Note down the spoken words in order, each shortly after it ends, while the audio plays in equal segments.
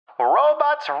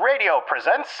Robots Radio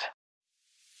presents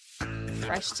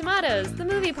Fresh Tomatoes, the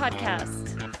movie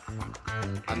podcast.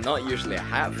 I'm not usually a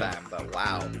hat fan, but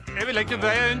wow. Jeg vil ikke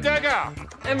være en dagger.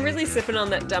 I'm really sipping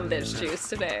on that dumb bitch juice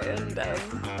today, and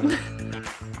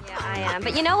Yeah, I am.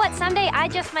 But you know what? Someday I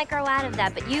just might grow out of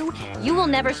that. But you will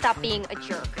never stop being a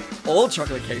jerk. All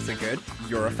chocolate cakes are good.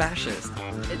 You're a fascist.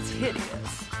 it's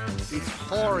hideous. It's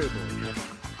horrible.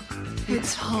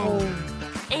 It's home.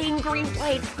 Angry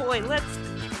white boy, let's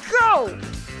go!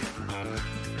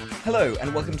 Hello,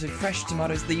 and welcome to Fresh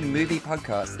Tomatoes, the movie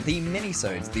podcast, the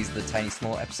minisodes. These are the tiny,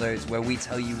 small episodes where we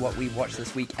tell you what we watched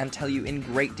this week and tell you in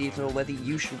great detail whether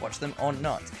you should watch them or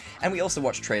not. And we also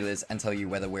watch trailers and tell you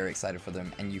whether we're excited for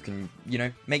them, and you can,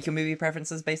 make your movie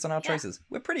preferences based on our choices.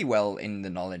 We're pretty well in the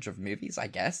knowledge of movies, I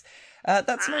guess.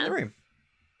 That's Not in the Room.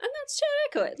 And that's Chad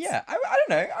Ekowitz. Yeah, I don't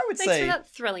know. I would Thanks say... for that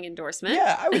thrilling endorsement.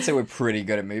 Yeah, I would say we're pretty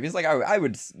good at movies. Like, I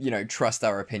would, trust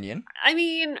our opinion. I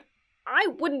mean, I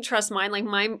wouldn't trust mine. Like,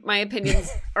 my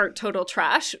opinions are total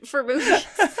trash for movies.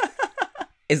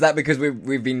 Is that because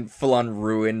we've been full on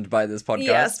ruined by this podcast?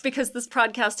 Yes, because this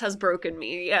podcast has broken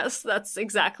me. Yes, that's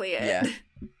exactly it. Yeah.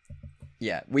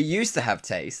 Yeah. We used to have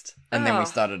taste, and then we Oh.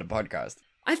 started a podcast.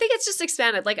 I think it's just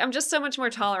expanded. Like, I'm just so much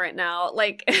more tolerant now.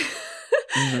 Like,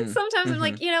 sometimes I'm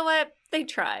like, you know what? They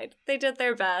tried. They did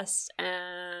their best,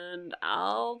 and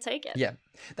I'll take it. Yeah.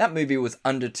 That movie was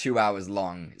under 2 hours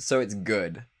long, so it's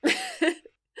good.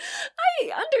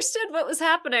 I understood what was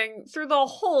happening through the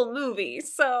whole movie,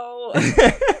 so...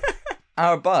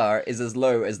 Our bar is as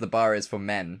low as the bar is for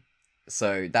men.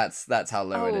 So that's how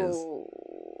low it is.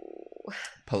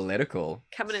 Political.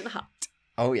 Coming in hot.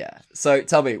 Oh, yeah. So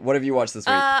tell me, what have you watched this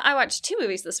week? I watched 2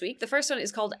 movies this week. The first one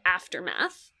is called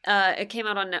Aftermath. It came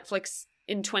out on Netflix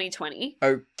in 2020.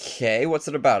 Okay, what's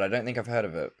it about? I don't think I've heard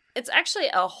of it. It's actually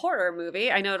a horror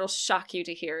movie. I know it'll shock you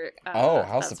to hear. Oh,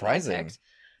 how that's what I surprising. picked.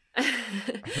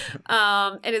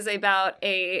 It is about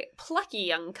a plucky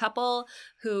young couple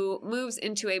who moves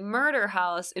into a murder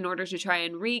house in order to try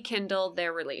and rekindle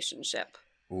their relationship.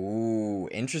 Ooh,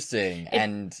 interesting.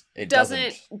 And it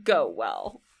Doesn't go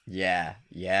well. Yeah,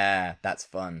 that's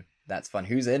fun.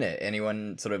 Who's in it?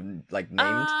 Anyone sort of, named?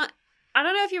 I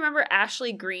don't know if you remember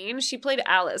Ashley Greene. She played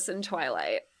Alice in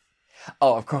Twilight.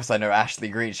 Oh, of course I know Ashley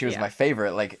Greene. She was Yeah. my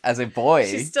favorite, as a boy.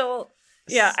 She's still...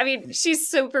 Yeah, I mean, she's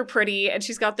super pretty, and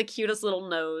she's got the cutest little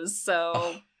nose,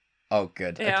 so... Oh,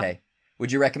 good. Yeah. Okay.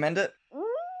 Would you recommend it?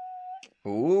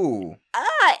 Ooh.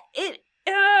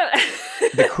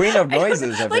 The queen of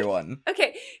noises, everyone.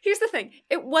 Okay, here's the thing.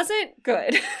 It wasn't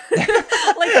good.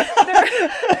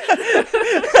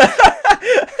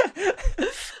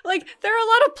 There are a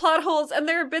lot of plot holes, and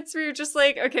there are bits where you're just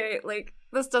like, okay,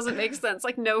 this doesn't make sense.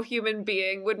 Like, no human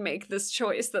being would make this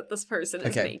choice that this person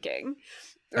is making.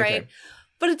 Right? Okay.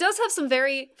 But it does have some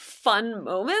very fun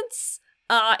moments.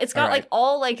 It's got Alright.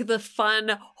 all the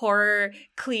fun horror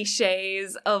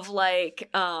cliches of they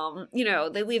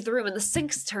leave the room and the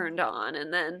sink's turned on,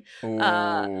 and then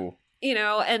Ooh.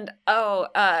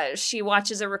 she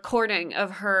watches a recording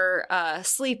of her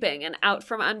sleeping, and out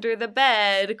from under the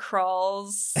bed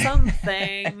crawls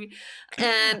something.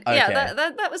 And Okay. yeah,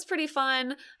 that was pretty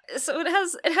fun. So it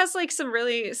has some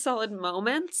really solid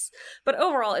moments, but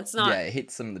overall it's not Yeah, it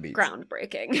hits some of the beats.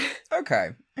 groundbreaking.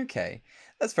 Okay.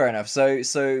 That's fair enough. So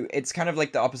it's kind of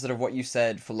like the opposite of what you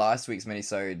said for last week's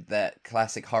minisode, that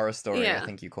classic horror story, Yeah. I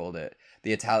think you called it.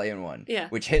 The Italian one. Yeah.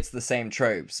 Which hits the same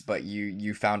tropes, but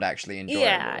you found actually enjoyable.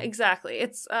 Yeah, exactly.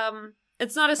 It's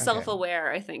not as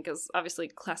self-aware, I think, as obviously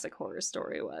classic horror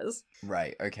story was.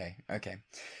 Right, okay.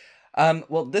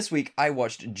 Well, this week I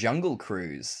watched Jungle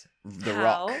Cruise, The How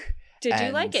Rock. Did you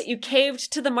like it? You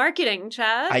caved to the marketing,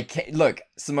 Chad. Look,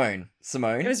 Simone.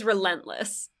 It was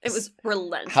relentless. It was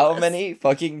relentless. How many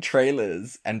fucking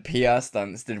trailers and PR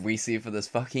stunts did we see for this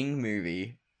fucking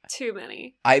movie? Too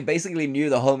many. I basically knew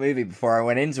the whole movie before I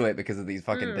went into it because of these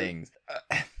fucking things.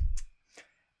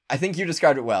 I think you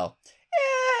described it well.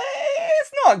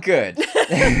 It's not good.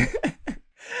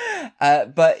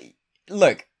 But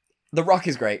look, The Rock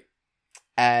is great,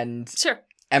 and Sure.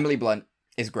 Emily Blunt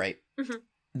is great. Mhm.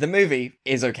 The movie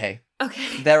is okay.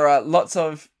 Okay. There are lots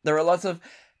of.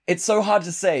 It's so hard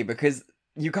to say because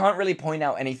you can't really point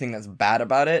out anything that's bad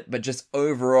about it, but just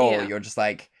overall, Yeah. you're just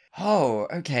like, oh,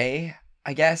 okay,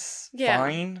 I guess, Yeah.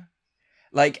 fine.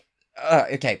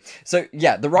 Okay, so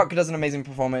yeah, The Rock does an amazing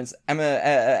performance.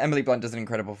 Emily Blunt does an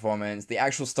incredible performance. The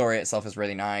actual story itself is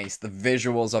really nice. The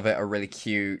visuals of it are really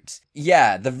cute.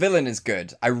 Yeah, the villain is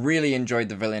good. I really enjoyed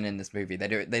the villain in this movie.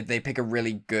 They pick a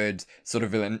really good sort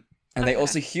of villain, and they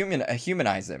also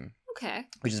humanize him. Okay.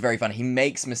 Which is very fun. He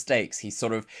makes mistakes. He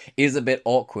sort of is a bit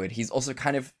awkward. He's also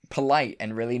kind of polite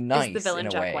and really nice. Is the villain in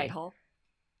a Jack way. Whitehall?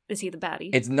 Is he the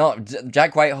baddie? It's not.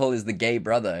 Jack Whitehall is the gay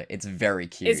brother. It's very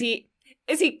cute.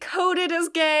 Is he coded as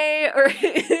gay or?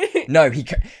 No,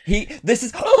 he. This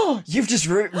is. Oh, you've just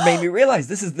made me realize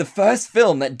this is the first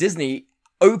film that Disney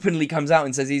openly comes out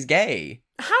and says he's gay.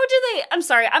 How do they? I'm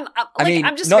sorry. I'm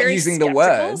just not very using skeptical, the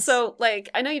words. So, like,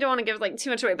 I know you don't want to give like too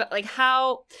much away, but like,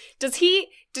 how does he?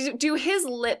 Do his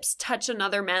lips touch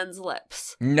another man's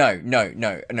lips? No.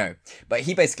 But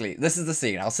he basically, this is the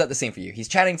scene. I'll set the scene for you. He's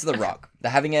chatting to The Rock. They're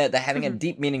having a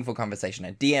deep, meaningful conversation,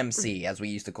 a DMC, as we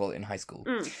used to call it in high school.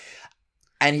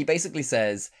 And he basically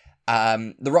says,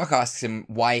 The Rock asks him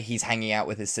why he's hanging out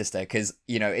with his sister, because,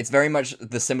 you know, it's very much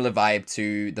the similar vibe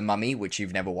to The Mummy, which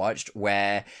you've never watched,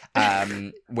 where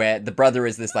the brother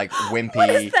is this, like, wimpy... What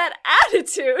is that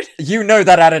attitude? You know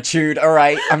that attitude, all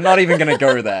right? I'm not even going to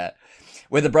go there.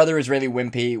 Where the brother is really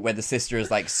wimpy, where the sister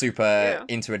is, like, super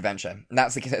into adventure. And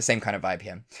that's the same kind of vibe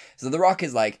here. So The Rock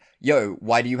is like, yo,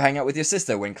 why do you hang out with your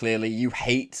sister when clearly you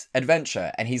hate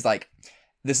adventure? And he's like...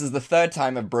 This is the third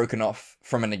time I've broken off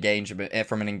from an engagement,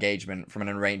 from an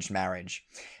arranged marriage,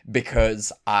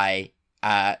 because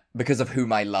of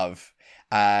whom I love.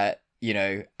 You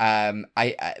know,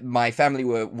 my family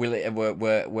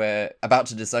were about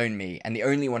to disown me, and the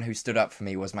only one who stood up for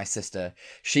me was my sister.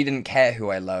 She didn't care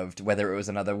who I loved, whether it was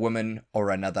another woman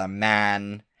or another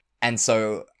man, and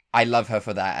so I love her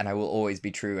for that, and I will always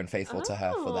be true and faithful to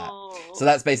her for that. So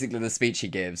that's basically the speech he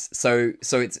gives. So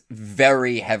it's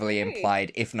very heavily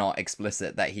implied, if not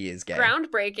explicit, that he is gay.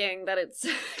 Groundbreaking that it's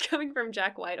coming from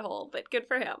Jack Whitehall, but good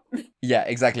for him. Yeah,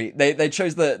 exactly. They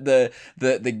chose the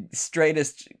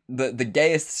straightest, the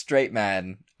gayest straight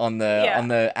man on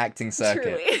the acting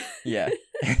circuit. Truly. Yeah.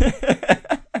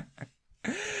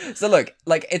 So look,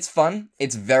 like, it's fun.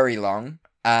 It's very long.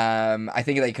 I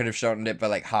think they could have shortened it by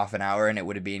like half an hour and it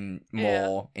would have been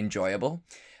more enjoyable.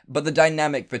 But the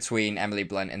dynamic between Emily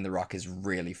Blunt and The Rock is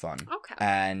really fun. Okay.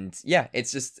 And yeah,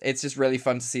 it's just really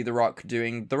fun to see The Rock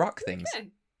doing The Rock things. Okay,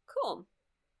 cool.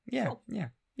 Yeah, Cool.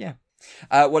 yeah.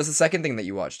 What is the second thing that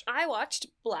you watched? I watched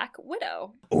Black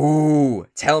Widow. Ooh,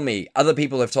 tell me. Other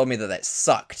people have told me that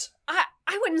sucked.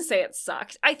 I wouldn't say it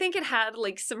sucked. I think it had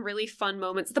like some really fun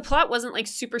moments. The plot wasn't like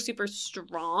super, super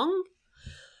strong.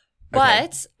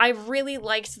 But I really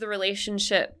liked the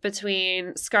relationship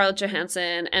between Scarlett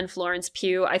Johansson and Florence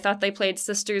Pugh. I thought they played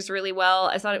sisters really well.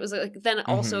 I thought it was then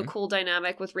also a cool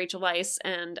dynamic with Rachel Weisz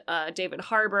and David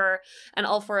Harbour. And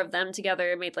all four of them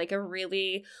together made like a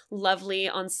really lovely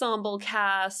ensemble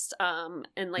cast.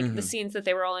 And like the scenes that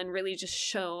they were all in really just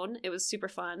shone. It was super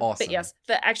fun. Awesome. But yes,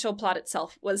 the actual plot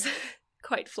itself was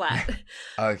quite flat.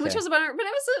 Which was a bummer. But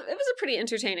it was a pretty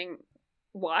entertaining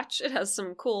watch. It has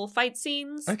some cool fight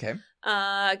scenes. Okay.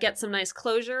 Get some nice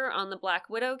closure on the Black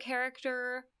Widow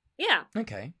character. Yeah.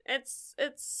 Okay.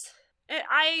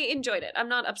 I enjoyed it. I'm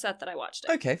not upset that I watched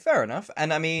it. Okay, fair enough.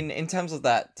 And I mean, in terms of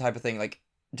that type of thing, like,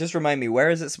 just remind me,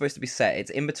 where is it supposed to be set?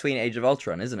 It's in between Age of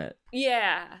Ultron, isn't it?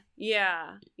 Yeah.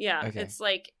 Okay. It's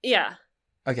like, yeah.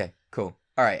 Okay, cool.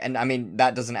 All right, and I mean,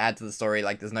 that doesn't add to the story,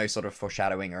 like, there's no sort of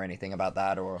foreshadowing or anything about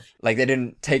that, or, like, they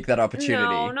didn't take that opportunity.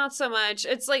 No, not so much.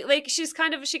 It's like she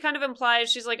kind of implies,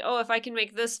 she's like, oh, if I can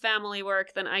make this family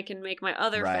work, then I can make my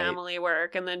other family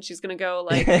work, and then she's gonna go,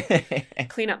 like,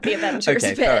 clean up the Avengers a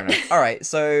bit. Fair enough. All right,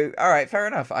 fair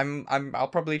enough. I'll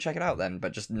probably check it out then,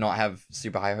 but just not have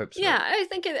super high hopes. Yeah, I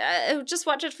think just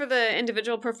watch it for the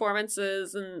individual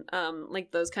performances and,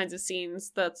 like, those kinds of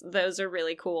scenes. Those are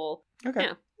really cool. Okay.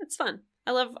 Yeah, it's fun.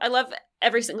 I love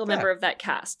every single member of that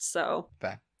cast, so.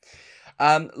 Fair.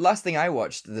 Last thing I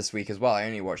watched this week as well, I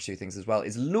only watched two things as well,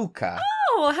 is Luca.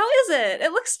 Oh, how is it?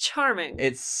 It looks charming.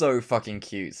 It's so fucking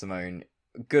cute, Simone.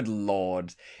 Good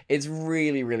lord. It's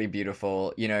really, really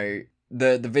beautiful. You know,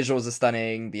 the visuals are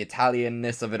stunning. The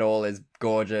Italianness of it all is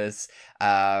gorgeous.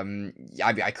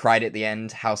 I cried at the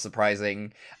end. How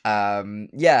surprising.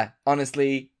 Yeah,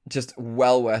 honestly, just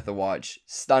well worth a watch.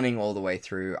 Stunning all the way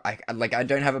through. I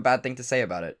don't have a bad thing to say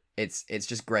about it. It's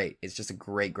just great. It's just a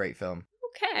great film.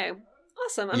 Okay.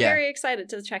 Awesome. I'm very excited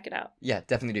to check it out. Yeah,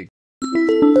 definitely do.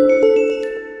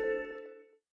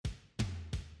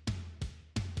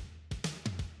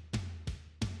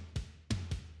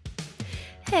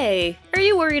 Hey, are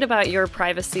you worried about your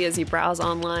privacy as you browse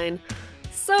online?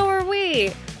 So are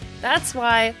we. That's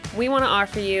why we want to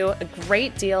offer you a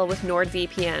great deal with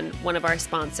NordVPN, one of our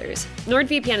sponsors.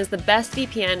 NordVPN is the best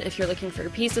VPN if you're looking for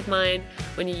peace of mind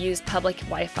when you use public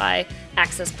Wi-Fi,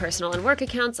 access personal and work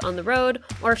accounts on the road,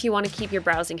 or if you want to keep your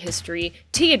browsing history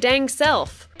to your dang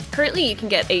self. Currently, you can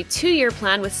get a 2-year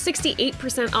plan with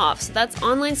 68% off, so that's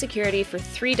online security for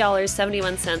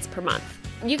 $3.71 per month.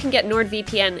 You can get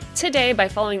NordVPN today by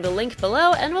following the link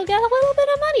below, and we'll get a little bit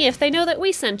of money if they know that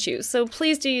we sent you, so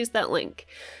please do use that link.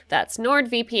 That's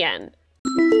NordVPN.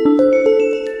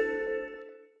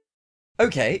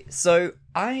 Okay, so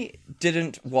I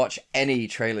didn't watch any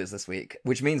trailers this week,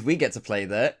 which means we get to play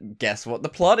the Guess What the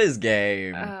Plot Is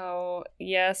game. Oh,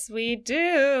 yes, we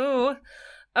do.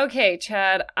 Okay,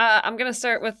 Chad, I'm going to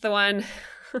start with the one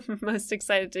I'm most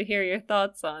excited to hear your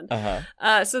thoughts on.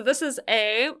 So this is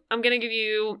I'm going to give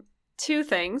you 2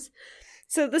 things.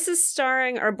 So this is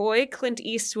starring our boy Clint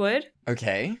Eastwood.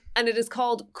 Okay. And it is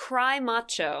called Cry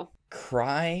Macho.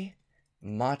 Cry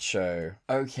Macho.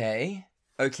 Okay.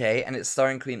 Okay, and it's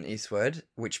starring Clint Eastwood,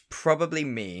 which probably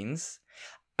means...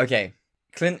 Okay,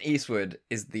 Clint Eastwood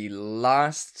is the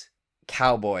last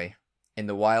cowboy in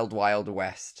the Wild Wild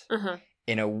West.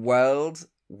 In a world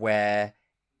where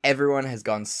everyone has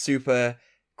gone super,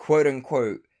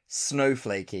 quote-unquote,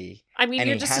 snowflakey. I mean,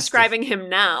 you're just describing him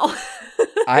now.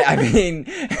 I mean,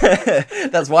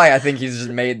 that's why I think he's just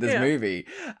made this movie.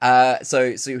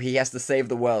 So he has to save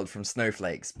the world from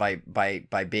snowflakes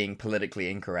by being politically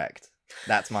incorrect.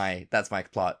 That's my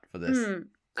plot for this.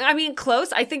 I mean,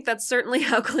 close. I think that's certainly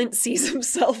how Clint sees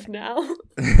himself now.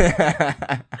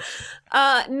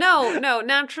 No.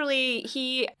 Naturally,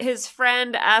 his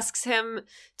friend asks him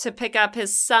to pick up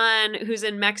his son, who's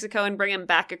in Mexico, and bring him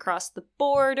back across the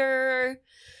border.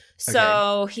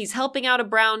 So he's helping out a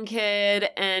brown kid,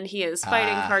 and he is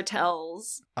fighting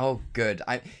cartels. Oh, good.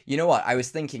 You know what? I was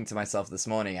thinking to myself this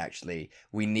morning, actually,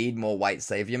 we need more white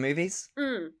savior movies.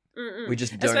 We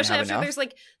just don't Especially have after enough. There's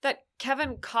like that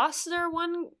Kevin Costner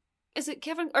one. Is it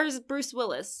Kevin or is it Bruce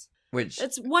Willis? Which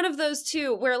it's one of those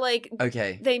two where like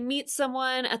okay, they meet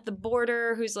someone at the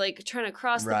border who's like trying to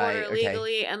cross the border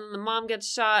illegally, and the mom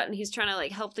gets shot, and he's trying to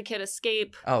like help the kid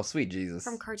escape. Oh, sweet Jesus!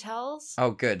 From cartels.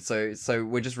 Oh, good. So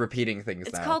we're just repeating things now.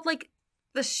 It's called like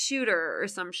The Shooter or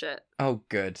some shit. Oh,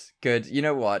 good. You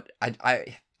know what?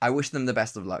 I wish them the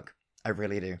best of luck. I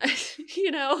really do.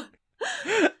 You know.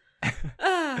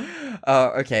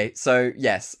 Oh, okay. So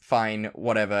yes, fine,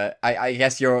 whatever. I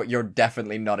guess you're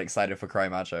definitely not excited for Cry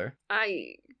Macho.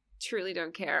 I truly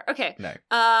don't care. Okay. No.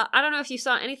 I don't know if you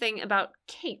saw anything about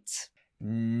Kate.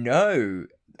 No.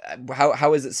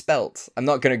 How is it spelt? I'm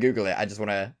not gonna Google it. I just want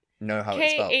to know how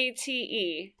it's spelled.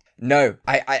 Kate. No,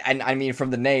 I mean from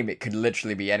the name it could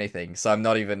literally be anything. So I'm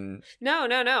not even. No.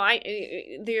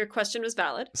 Your question was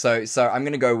valid. So I'm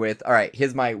gonna go with. All right.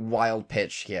 Here's my wild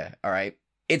pitch here. All right.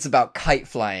 It's about kite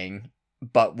flying,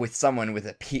 but with someone with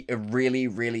a really,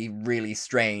 really, really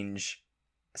strange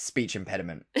speech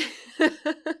impediment.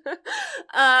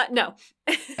 No.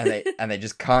 and they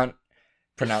just can't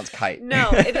pronounce kite. No,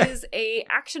 it is a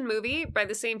action movie by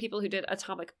the same people who did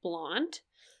Atomic Blonde.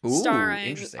 Ooh,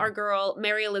 starring our girl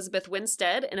Mary Elizabeth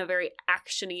Winstead in a very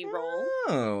actiony role.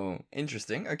 Oh,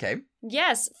 interesting. Okay.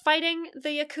 Yes, fighting the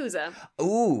Yakuza.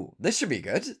 Ooh, this should be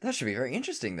good. That should be very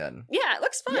interesting then. Yeah, it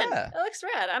looks fun. Yeah. It looks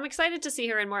rad. I'm excited to see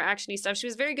her in more actiony stuff. She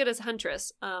was very good as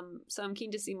Huntress, so I'm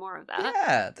keen to see more of that.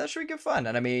 Yeah, that should be good fun.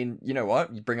 And I mean, you know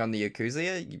what? You bring on the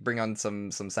Yakuza, you bring on some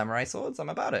samurai swords, I'm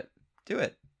about it. Do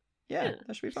it. Yeah,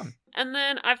 that should be fun. And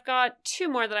then I've got 2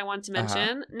 more that I want to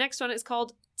mention. Next one is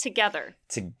called Together.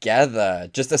 Together.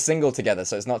 Just a single Together,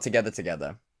 so it's not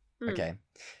Together. Okay.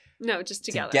 No, just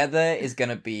Together. Together is going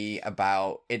to be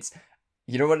about...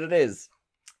 You know what it is?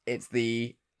 It's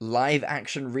the live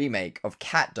action remake of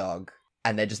Cat Dog,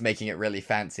 and they're just making it really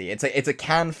fancy. It's a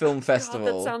Cannes Film Festival.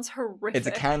 God, that sounds horrific. It's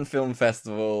a Cannes Film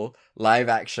Festival live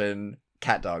action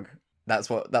Cat Dog. That's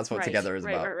what Together is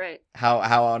about. Right. How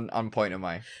on point am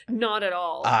I? Not at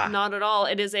all. Not at all.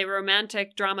 It is a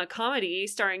romantic drama comedy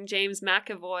starring James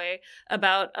McAvoy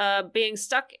about being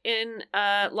stuck in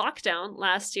lockdown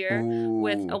last year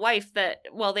with a wife that,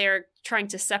 well, they're trying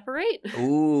to separate.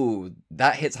 Ooh,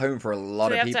 that hits home for a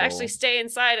lot of people. They have to actually stay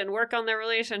inside and work on their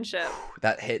relationship.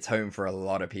 That hits home for a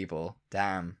lot of people.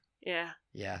 Damn. Yeah.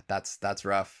 Yeah, that's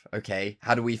rough. Okay,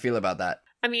 how do we feel about that?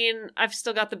 I mean, I've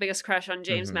still got the biggest crush on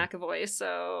James McAvoy,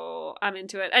 so I'm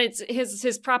into it. And it's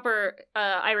his proper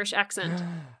Irish accent.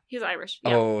 He's Irish.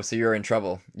 Yeah. Oh, so you're in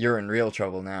trouble. You're in real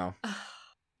trouble now.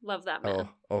 Love that man.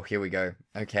 Oh, here we go.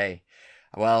 Okay.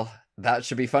 Well, that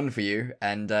should be fun for you,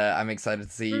 and I'm excited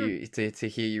to see you to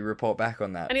hear you report back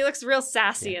on that. And he looks real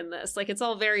sassy in this. Like, it's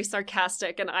all very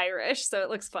sarcastic and Irish, so it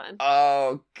looks fun.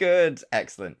 Oh, good.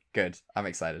 Excellent. Good. I'm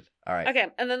excited. All right. Okay,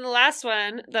 and then the last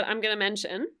one that I'm going to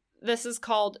mention, this is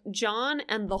called John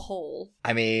and the Hole.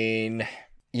 I mean,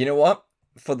 you know what?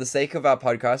 For the sake of our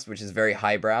podcast, which is very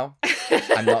highbrow,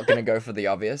 I'm not going to go for the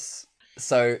obvious.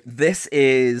 So this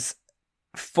is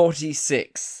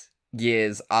 46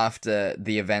 years after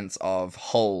the events of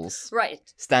Holes. Right.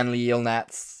 Stanley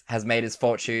Yelnats has made his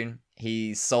fortune.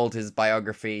 He sold his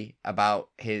biography about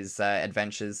his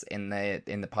adventures in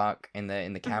the park, in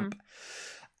the camp.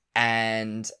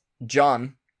 And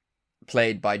John,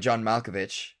 played by John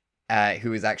Malkovich,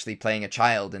 who is actually playing a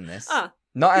child in this.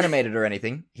 Not animated or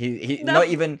anything. He No.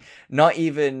 not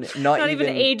even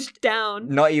aged down.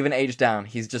 Not even aged down.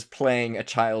 He's just playing a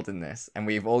child in this, and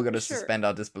we've all got to Sure. suspend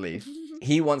our disbelief.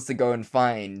 He wants to go and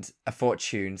find a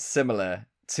fortune similar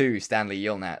to Stanley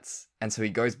Yelnats, and so he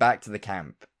goes back to the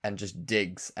camp and just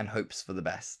digs and hopes for the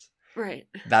best. Right.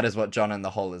 That is what John and the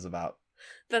Hole is about,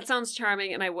 That sounds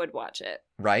charming, and I would watch it.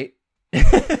 right?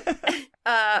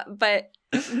 But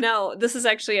no, this is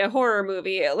actually a horror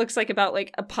movie. It looks like about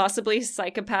like a possibly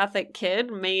psychopathic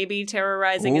kid, maybe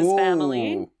terrorizing his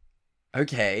family. Ooh.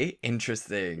 Okay,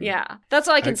 interesting. Yeah, that's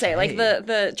all I can say. Like Okay.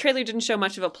 the trailer didn't show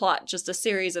much of a plot, just a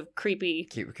series of creepy.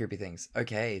 Creepy things.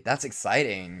 Okay, that's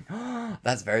exciting.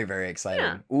 That's very, very exciting.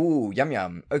 Yeah. Ooh, yum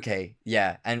yum. Okay,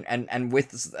 yeah, and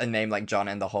with a name like John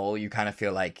and the Hole, you kind of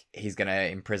feel like he's gonna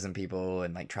imprison people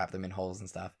and like trap them in holes and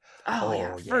stuff. Oh,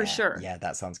 yeah, for sure. Yeah,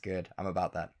 that sounds good. I'm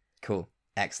about that. Cool.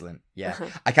 Excellent. Yeah. Uh-huh.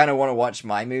 I kind of want to watch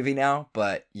my movie now,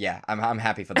 but yeah, I'm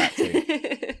happy for that too.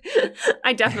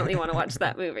 I definitely want to watch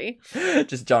that movie.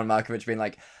 Just John Malkovich being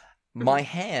like, my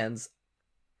hands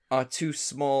are too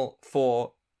small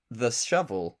for the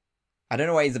shovel. I don't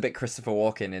know why he's a bit Christopher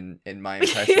Walken in my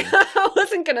impression. I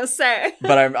wasn't gonna say.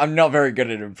 But I'm not very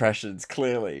good at impressions,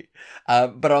 clearly.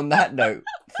 But on that note,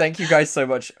 thank you guys so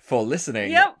much for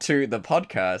listening Yep. to the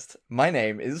podcast. My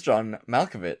name is John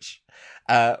Malkovich.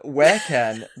 Where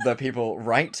can the people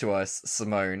write to us,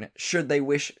 Simone, should they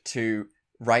wish to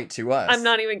write to us? I'm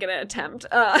not even gonna attempt.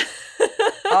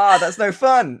 That's no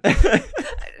fun. Chad,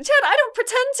 I don't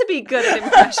pretend to be good at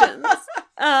impressions.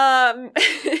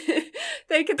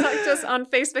 They can talk to us on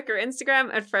Facebook or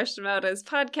Instagram at Fresh Tomatoes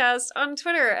Podcast, on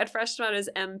Twitter at Fresh Tomatoes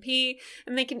MP,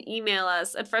 and they can email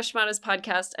us at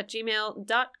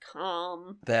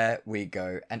freshtomatoespodcast@gmail.com. There we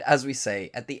go. And as we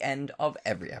say at the end of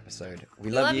every episode,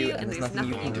 we love you and there's nothing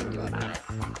you can do about it.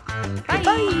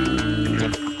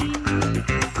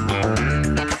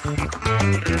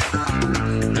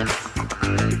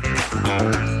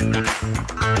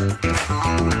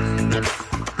 Bye.